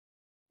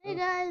Hey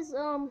guys,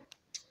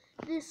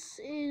 this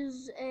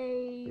is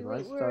a. Hey,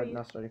 Wait, where are you?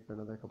 not starting for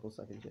another couple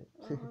seconds yet.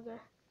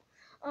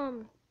 Oh,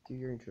 okay. Do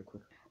your intro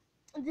quick.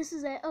 This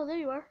is a. Oh, there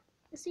you are.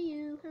 I see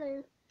you.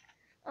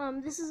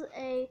 Hello. This is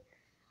a.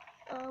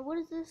 What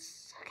is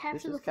this?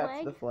 Capture the flag.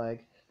 Capture the flag.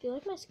 Do you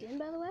like my skin,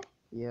 by the way?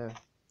 Yeah.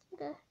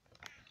 Okay.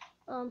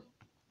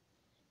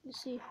 You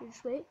see. You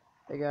just wait.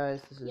 Hey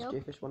guys, this is Yep.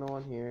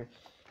 JFish101 here,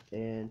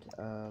 and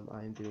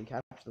I'm doing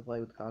Capture the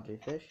Flag with Kyle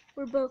JFish.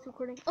 We're both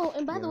recording. Oh,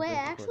 and by the way,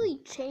 I recording. actually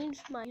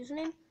changed my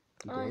username.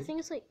 You I did? think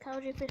it's like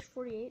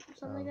KyleJFish48 or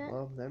something like that.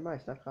 Well, never mind.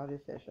 It's not Kyle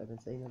JFish. I've been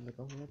saying that in the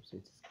couple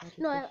episodes. It's Kyle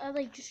No, JFish. I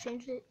like just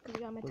changed it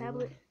because I got my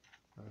tablet.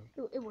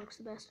 It works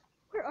the best.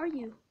 Where are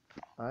you?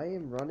 I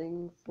am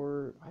running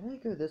for. Why did I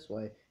go this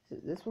way?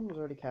 This one was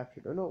already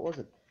captured. Oh no, it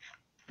wasn't.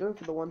 Going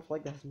for the one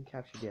flag that hasn't been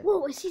captured yet.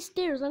 Whoa! I see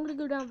stairs. I'm gonna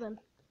go down them.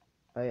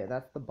 Oh yeah,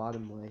 that's the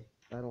bottom way.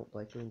 I don't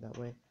like going that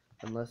way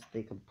unless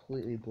they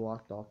completely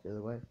blocked off the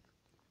other way.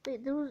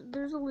 Wait,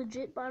 there's a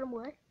legit bottom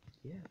way?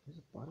 Yeah, there's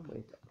a bottom way.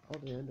 It's all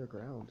the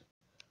underground.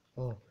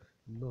 Oh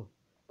no,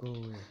 go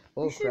away.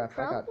 Oh We should crap!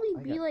 probably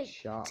I be got like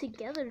chopped.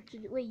 together to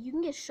do. Wait, you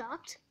can get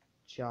shocked?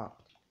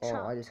 Chopped. Oh,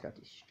 Chopped. I just got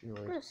destroyed.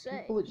 I'm gonna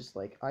say. People are just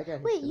like, I got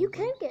hit. Wait, you so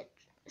can much. get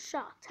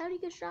shocked. How do you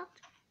get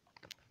shocked?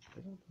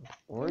 I don't know.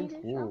 Orange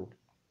get wool. shocked?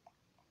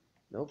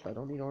 Nope, I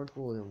don't need orange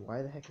wool. Then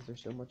why the heck is there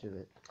so much of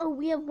it? Oh,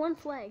 we have one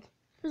flag.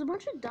 There's a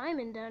bunch of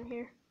diamond down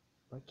here.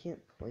 I can't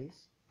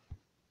place.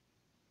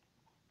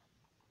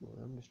 Well,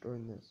 I'm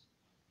destroying this.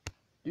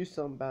 Do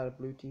something about it,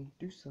 blue team.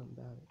 Do something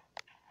about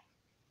it.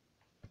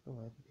 Oh,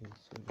 I became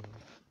so dumb.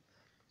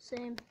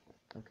 Same.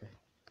 Okay,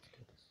 let's do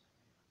this.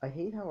 I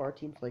hate how our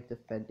team's like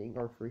defending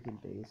our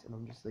freaking base, and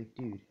I'm just like,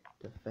 dude,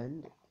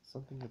 defend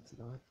something that's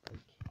not like.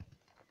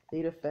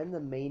 They defend the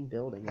main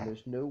building, and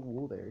there's no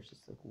wool there. It's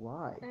just like,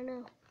 why? I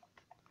know.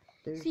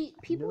 There's See,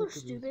 people no are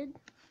stupid.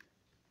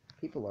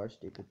 People are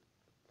stupid.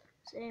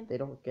 Same. They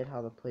don't get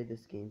how to play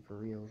this game for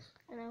reals.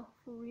 I know.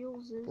 For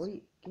reals is.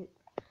 Wait,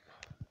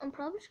 I'm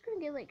probably just gonna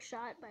get like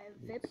shot by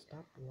a VIP.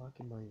 Stop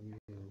blocking my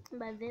view. And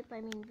by VIP,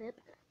 I mean VIP.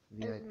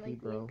 VIP,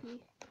 like bro.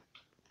 VIP.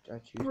 I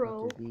choose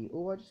Bro. not to be.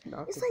 Oh, I just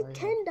knocked It's the like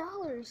guy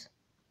out. $10.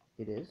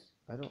 It is?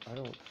 I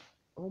don't.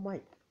 Oh my,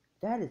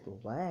 that is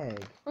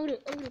lag.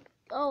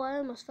 Oh, I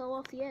almost fell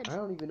off the edge. I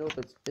don't even know if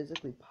it's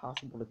physically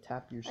possible to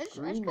tap your I just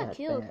screen got that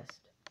killed.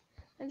 fast.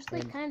 I just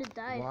like kind of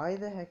died. Why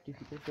the heck do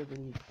people feel the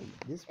need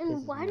to this?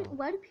 And why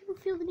do people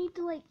feel the need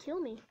to like kill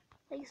me?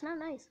 Like it's not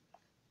nice.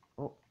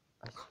 Oh,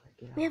 I swear,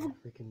 get out We have of my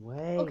freaking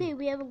way. Okay,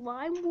 we have a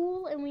lime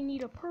wool and we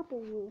need a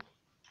purple wool.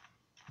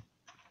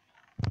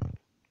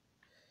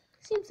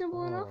 Seems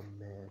simple enough. Oh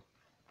man,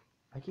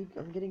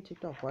 I'm getting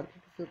ticked off. Why do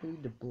people feel the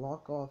need to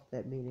block off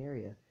that main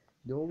area?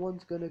 No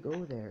one's gonna go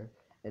there,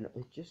 and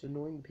it's just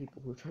annoying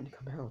people who are trying to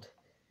come out.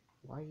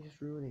 Why are you just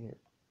ruining it?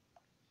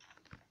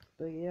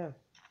 But yeah.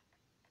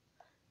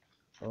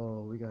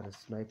 Oh, we got a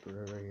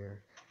sniper over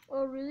here.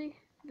 Oh really?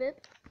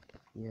 VIP?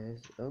 Yes,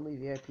 only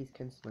VIPs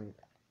can snipe.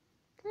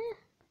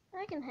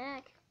 I can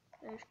hack.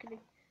 I'm just kidding.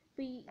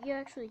 But you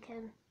actually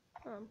can.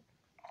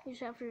 You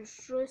just have to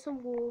destroy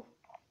some wool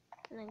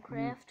and then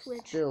craft, You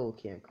which still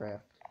can't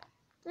craft.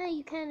 yeah,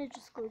 you can. It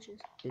just glitches.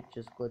 It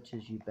just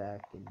glitches you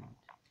back, and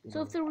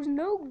So if there was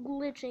no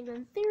glitching,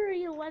 then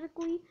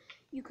theoretically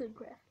you could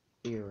craft.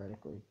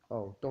 Theoretically.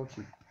 Oh, don't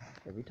you?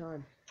 Every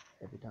time.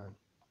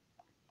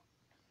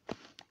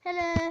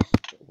 Hello.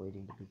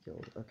 Waiting to be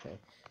killed. Okay.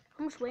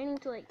 I'm just waiting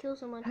to like kill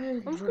someone.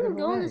 Hey, I'm just gonna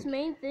go on this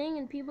main thing,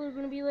 and people are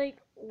gonna be like,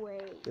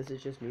 "Wait, this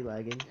is just me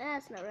lagging.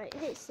 that's not right."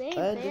 Hey, save,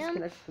 I fam.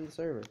 disconnected from the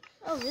server.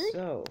 Oh, really?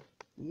 So,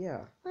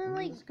 yeah. Well,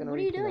 like, just gonna what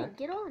are you doing? reconnect.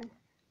 Get on.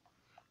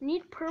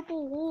 Need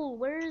purple wool.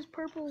 Where is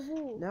purple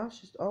wool? Now it's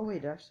just. Oh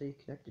wait, it actually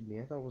connected me.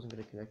 I thought it wasn't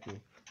gonna connect me.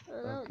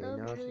 Okay, that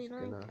now would it's be really just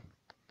annoying. gonna.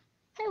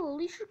 Hey, well, at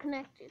least you're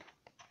connected.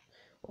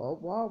 Well,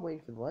 while I'm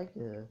waiting for the lag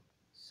to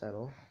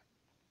settle,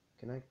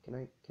 can I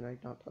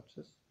not touch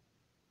this?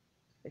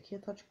 I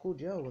can't touch Cool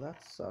Joe. Well,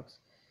 that sucks.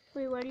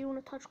 Wait, why do you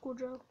want to touch Cool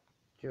Joe?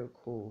 Joe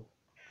Cool.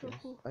 Joe Yes.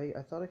 Cool.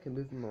 I thought I could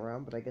move him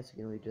around, but I guess I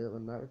can only do it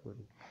when I'm not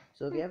recording.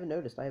 So if you haven't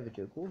noticed, I have a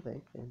Joe Cool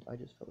thing, and I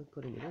just felt like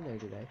putting it in there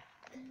today.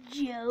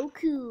 Joe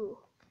Cool.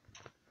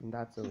 And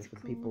that's only He's for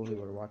the cool, people who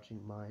Joe. are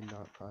watching mine,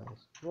 not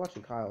Kyle's. If you're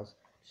watching Kyle's,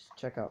 just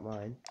check out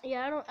mine.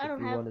 Yeah, I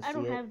don't see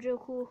it. have Joe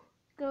Cool.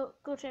 Go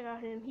check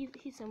out him.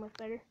 He's so much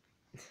better.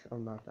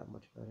 I'm not that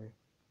much better.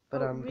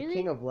 But Oh, I'm really? the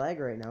king of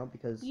lag right now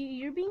because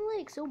You're being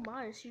like so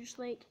modest. You're just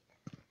like,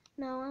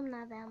 no, I'm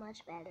not that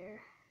much better.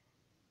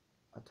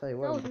 I'll tell you If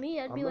what. that was me,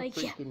 I'd be like,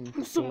 yeah, freaking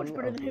I'm so much king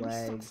better of than him.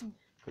 lag, Sucks.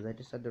 because I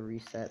just had to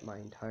reset my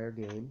entire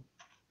game.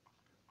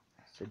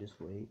 So just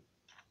wait.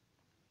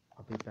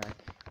 I'll be back.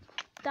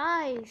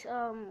 Guys,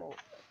 Oh,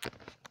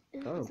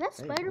 is that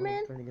hey, Spider-Man?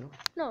 I'm trying to get on.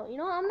 No, you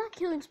know what? I'm not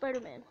killing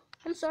Spider-Man.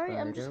 I'm sorry,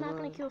 I'm just not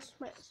gonna kill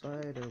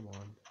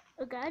Spider-Man.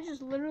 A guy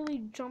just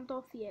literally jumped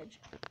off the edge.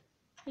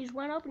 He just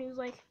went up and he was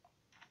like,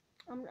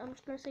 I'm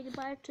just gonna say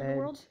goodbye to the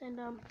world and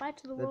bye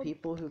to the world. The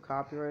people who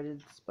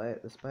copyrighted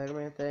the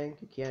Spider-Man thing,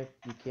 you can't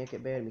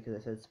get banned because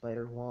it said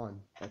Spider-Juan.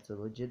 That's a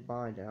legit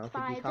bind. I don't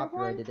think he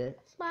copyrighted it.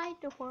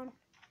 Spider-Juan.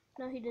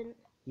 No, he didn't.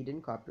 he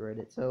didn't copyright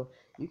it, so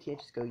you can't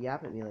just go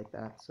yap at me like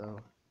that. So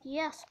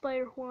Yeah,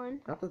 Spider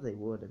One. not that they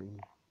would. I mean,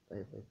 I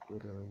have like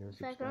literally no In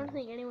fact, I don't subscribers.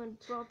 think anyone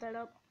brought that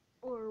up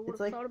or would It's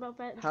have like, thought about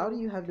that. how do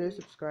until you have no today.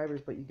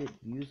 subscribers but you get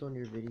views on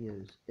your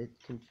videos? It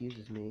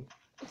confuses me.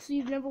 So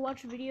you've never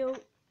watched a video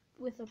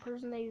with a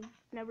person that you've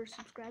never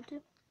subscribed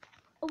to?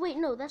 Oh wait,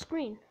 no, that's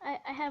green. I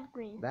have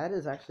green. That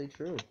is actually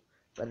true.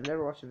 But I've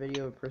never watched a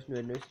video of a person who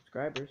had no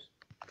subscribers.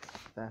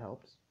 If that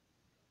helps.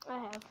 I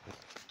have.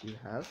 You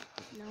have?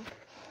 No.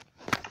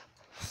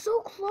 So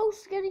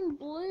close to getting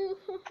blue.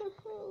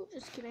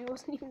 Just kidding, I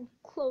wasn't even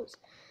close.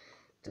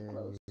 Too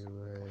close.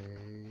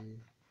 Anyway.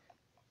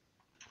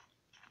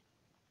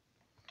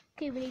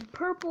 Okay, we need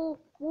purple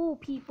wool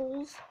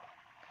peoples.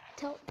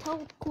 Tell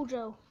Cool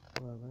Joe.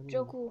 Well,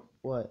 Joe Cool.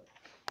 What?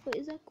 Wait,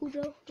 is that Cool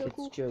Joe? Joe It's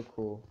Cool? Joe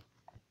Cool.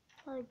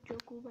 I like Joe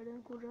Cool better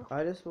than Cool Joe.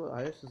 I just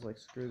was like,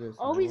 screw this. and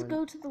I Always went-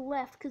 go to the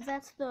left, because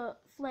that's the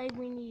flag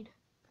we need.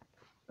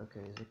 Okay,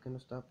 is it gonna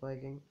stop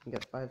lagging? You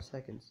got 5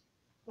 seconds.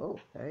 Oh,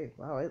 hey,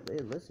 wow, it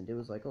listened. It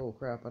was like, oh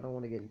crap, I don't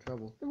want to get in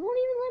trouble. It won't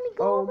even let me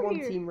go Oh, over I'm on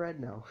here. Team Red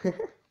now.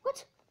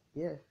 What?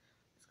 Yeah,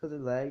 it's because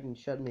it lagged and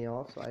shut me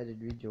off, so I had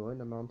to rejoin.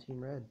 I'm on Team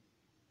Red.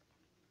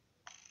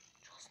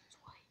 Justin's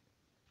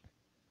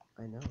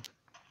white. I know,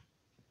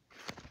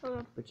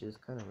 Okay. which is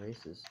kind of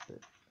racist, but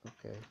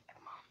okay.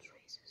 Mom's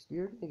racist.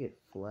 You're gonna get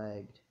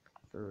flagged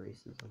for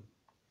racism.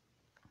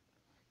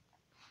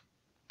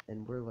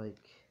 And we're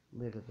like,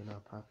 literally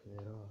not popular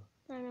at all.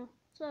 I know,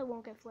 so I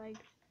won't get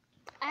flagged.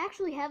 I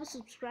actually have a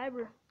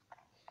subscriber.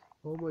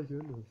 Oh my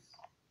goodness.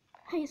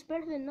 Hey, it's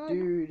better than none.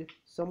 Dude,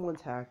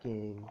 someone's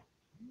hacking.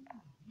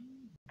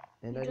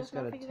 And You I just just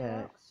got not a figured it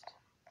out? text.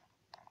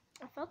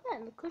 I felt that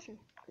in the cushion.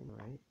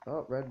 Right?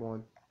 Oh, red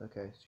won.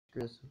 Okay,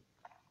 screw this.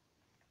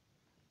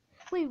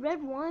 Wait,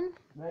 red won?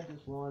 Red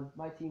just won.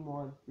 My team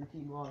won. Your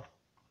team lost.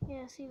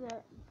 Yeah, I see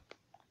that.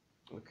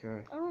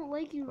 Okay. I don't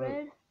like you, Oh.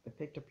 red. I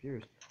picked up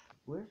yours.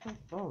 Where's my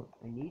phone?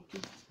 I need to.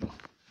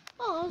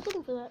 Oh, I was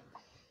looking for that.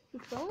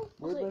 Your phone?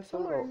 Where'd my Like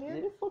phone somewhere go? in here.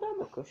 Did it fall down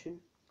the cushion?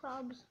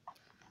 Probs.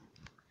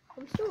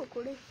 Are we still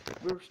recording?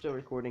 We're still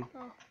recording.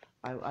 Oh.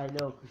 I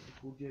know, because the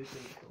cool Joe's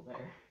still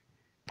there.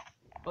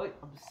 Oh, wait,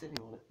 I'm just sitting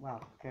on it.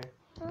 Wow, okay.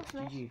 Oh, that's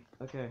nice. GG.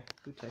 Okay,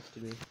 who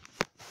texted me?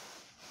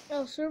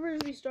 Oh,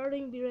 server's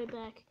restarting. Be right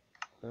back.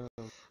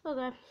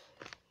 Okay.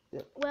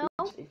 Yep. Well,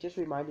 It just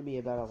reminded me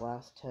about a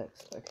last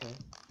text, okay?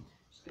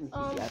 Just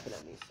gonna keep yapping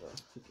at me, so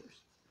who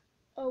cares?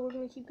 oh, we're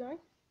gonna keep going?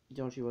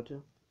 Don't you want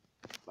to?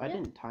 I Yeah.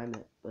 didn't time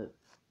it, but...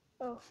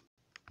 Oh.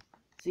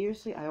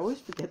 Seriously, I always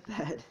forget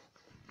that.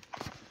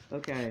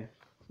 Okay,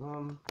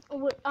 Oh,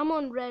 wait, I'm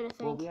on red, I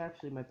think. well, we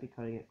actually might be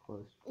cutting it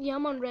close. Yeah,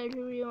 I'm on red.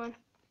 Who are you on?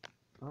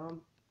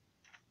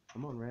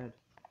 I'm on red.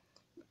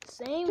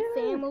 Same Dude,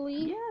 family.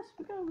 Yes,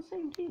 we got on the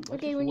same team. Let's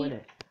Okay, just we win need-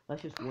 it.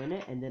 Let's just win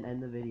it and then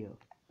end the video.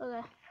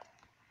 Okay.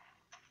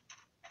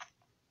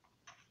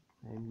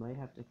 I might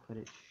have to cut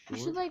it We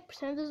short. should like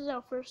pretend this is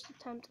our first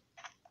attempt.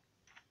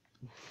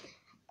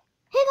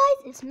 Hey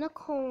guys, it's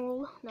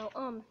Nicole. No,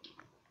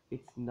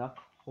 It's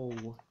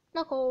Knuckhole.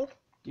 Nicole.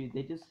 Dude,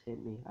 they just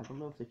hit me. I don't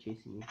know if they're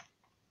chasing me.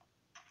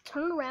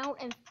 Turn around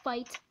and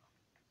fight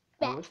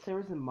I back. wish there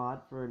was a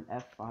mod for an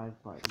F5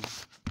 button.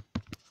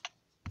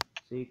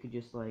 So you could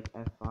just like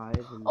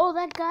F5 and... Oh,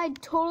 that guy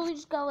totally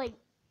just got like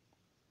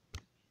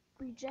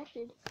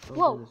rejected. Oh,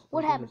 Whoa, goodness,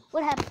 what oh, happened? goodness.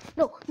 What happened?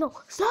 No, no,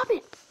 stop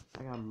it!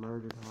 I got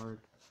murdered hard.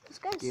 This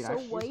guy's Dude, so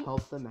I should white. just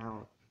help them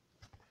out.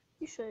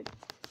 You should.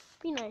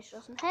 Be nice,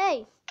 Justin.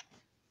 Hey!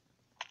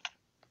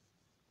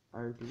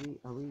 Are we...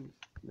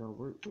 No,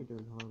 we're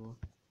doing horrible.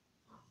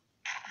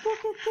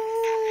 Look at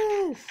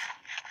this!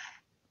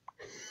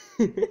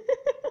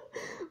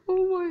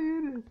 Oh my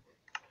goodness.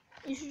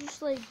 You should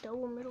just like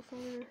double middle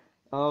finger.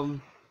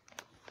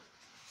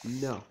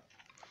 No.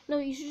 No,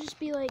 you should just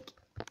be like,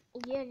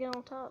 yeah, get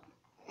on top.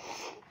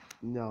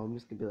 No, I'm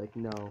just gonna be like,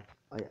 no,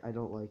 I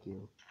don't like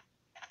you.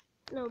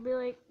 No, be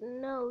like,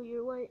 no,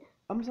 you're white.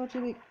 I'm such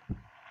a big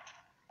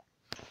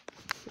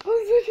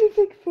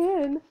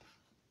fan.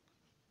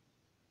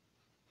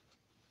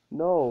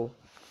 No.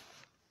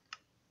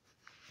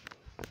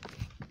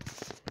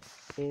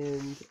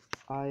 And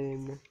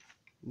I'm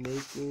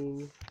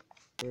making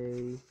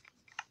a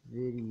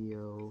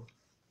video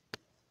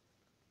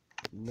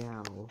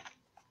now.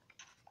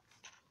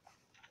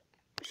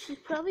 She's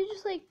probably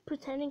just like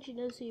pretending she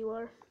knows who you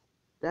are.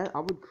 That I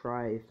would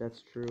cry if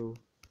that's true.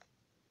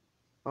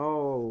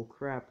 Oh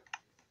crap.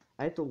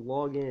 I have to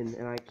log in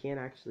and I can't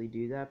actually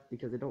do that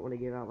because I don't want to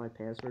give out my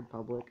password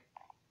public.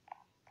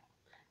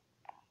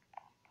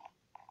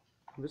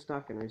 I'm just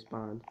not gonna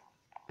respond.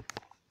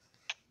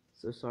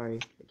 So sorry,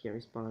 I can't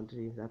respond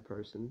to that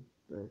person,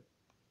 but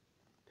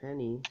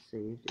Penny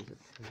saved is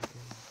a penny.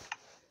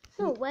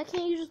 No, why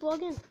can't you just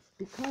log in?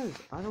 Because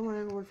I don't want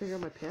everyone to figure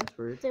out my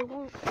password They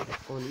won't.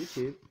 on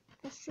YouTube.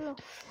 That's true.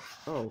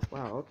 Oh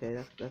wow, okay,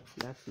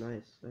 that's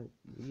nice.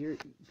 You're a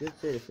good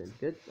citizen.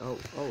 Good.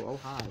 Oh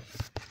hi,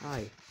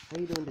 hi. How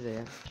you doing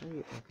today?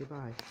 Okay,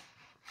 bye.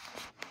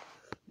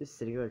 Just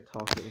sitting there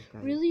talking.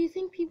 Guys. Really, you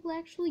think people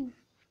actually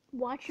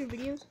watch your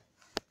videos?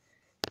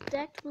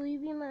 Dex, will you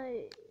be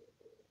my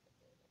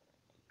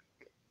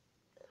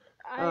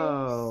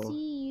Oh,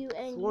 see you it's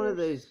and one of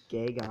you're those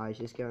gay guys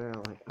just going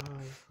out like, oh,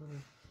 I just want to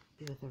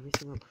be with every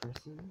single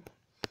person.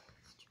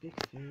 Such a big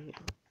fan.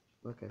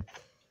 Okay.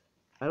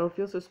 I don't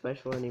feel so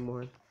special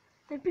anymore.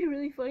 It'd be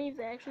really funny if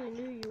they actually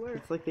knew you were.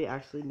 It's like they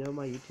actually know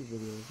my YouTube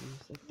videos. And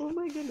it's like, oh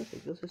my goodness, I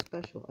feel so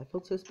special. I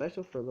felt so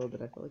special for a little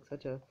bit. I felt like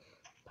such a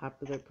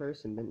popular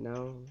person, but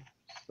now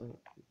it's like,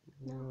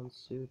 No. on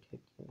Sue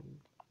TikTok.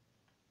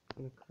 I'm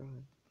gonna cry.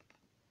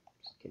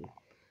 Just kidding.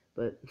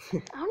 But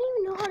I don't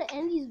even know how to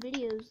end these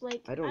videos.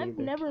 Like, I don't I've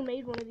either. never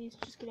made one of these.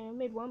 Just kidding. I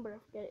made one, but I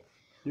forget it.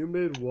 You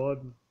made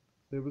one.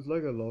 It was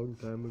like a long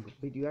time ago.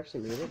 Wait, you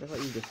actually made it? I thought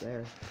you were just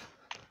there.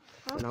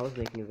 Huh? When I was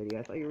making a video.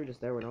 I thought you were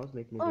just there when I was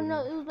making a Oh, video.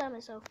 no, it was by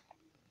myself.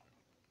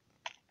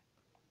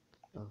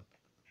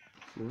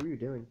 What were you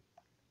doing?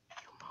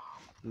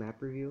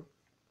 Map review?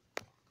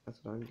 That's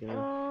what I'm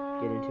gonna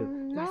get into.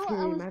 No, Let's I get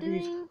into was map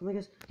reviews. doing... Oh my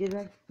gosh, get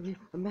back.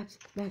 Maps.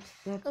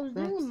 I was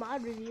doing a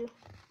mod review.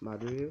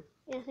 Mod review?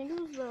 Yeah, I think it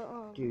was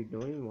the, Dude, no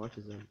one even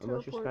watches them.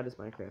 Unless you're Teleport. Scott is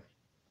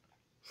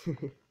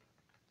Minecraft.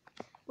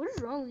 What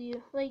is wrong with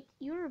you? Like,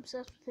 you were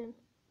obsessed with him.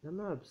 I'm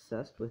not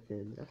obsessed with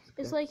him.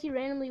 It's like he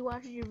randomly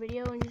watches your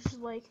video and you're just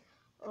like,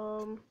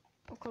 I'm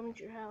coming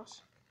to your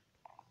house.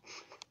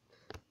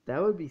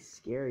 That would be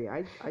scary.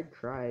 I'd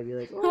cry. I'd be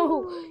like, No,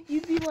 oh.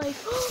 you'd be like,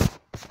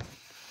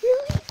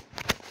 really?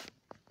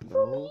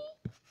 No,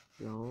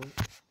 no,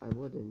 I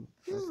wouldn't.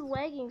 This is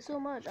lagging so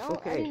much. I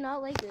Okay. do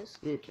not like this.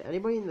 If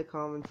anybody in the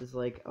comments is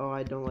like, oh,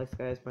 I don't like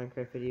Sky's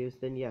Minecraft videos,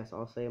 then yes,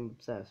 I'll say I'm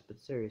obsessed. But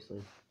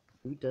seriously,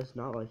 who does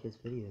not like his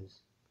videos?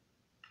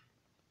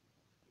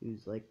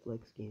 Who's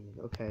likes gaming?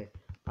 Okay,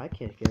 I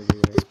can't get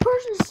anywhere. This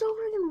person is so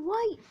freaking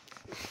white.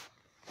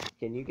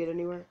 Can you get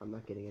anywhere? I'm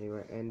not getting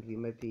anywhere, and we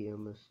might be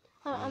almost.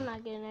 I'm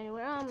not getting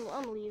anywhere. I'm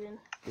leaving.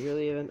 You're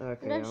leaving?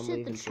 Okay, Let's I'm hit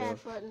leaving the too.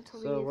 chat button to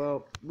So, leave.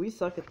 well, we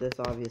suck at this,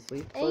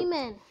 obviously. But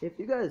Amen. if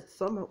you guys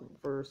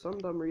for some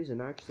dumb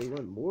reason actually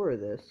want more of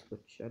this,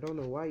 which I don't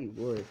know why you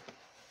would,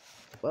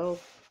 well,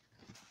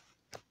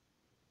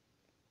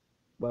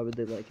 why would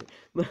they like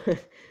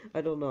it?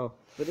 I don't know.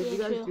 But if Yeah, you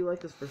guys true. do like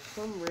this for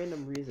some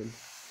random reason,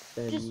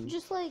 then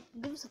Just like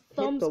give us a hit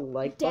thumbs the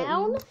like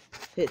down. button.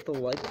 Hit the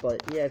like button.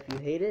 Yeah, if you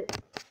hate it,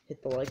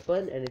 hit the like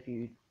button, and if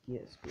you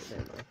screw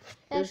it,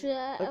 Actually,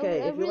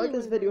 okay, I if you really like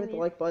this wouldn't video, blame hit the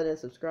you. like button and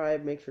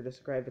subscribe. Make sure to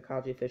subscribe to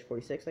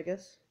CloudJFish46, I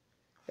guess.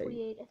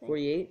 48, I think.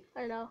 48? I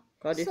don't know.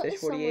 CloudJFish Something like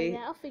 48. that.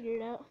 I'll figure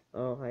it out.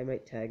 Oh, I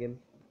might tag him.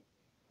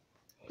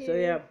 So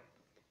Here. yeah,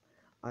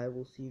 I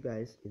will see you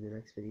guys in the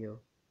next video.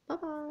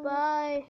 Bye-bye. Bye.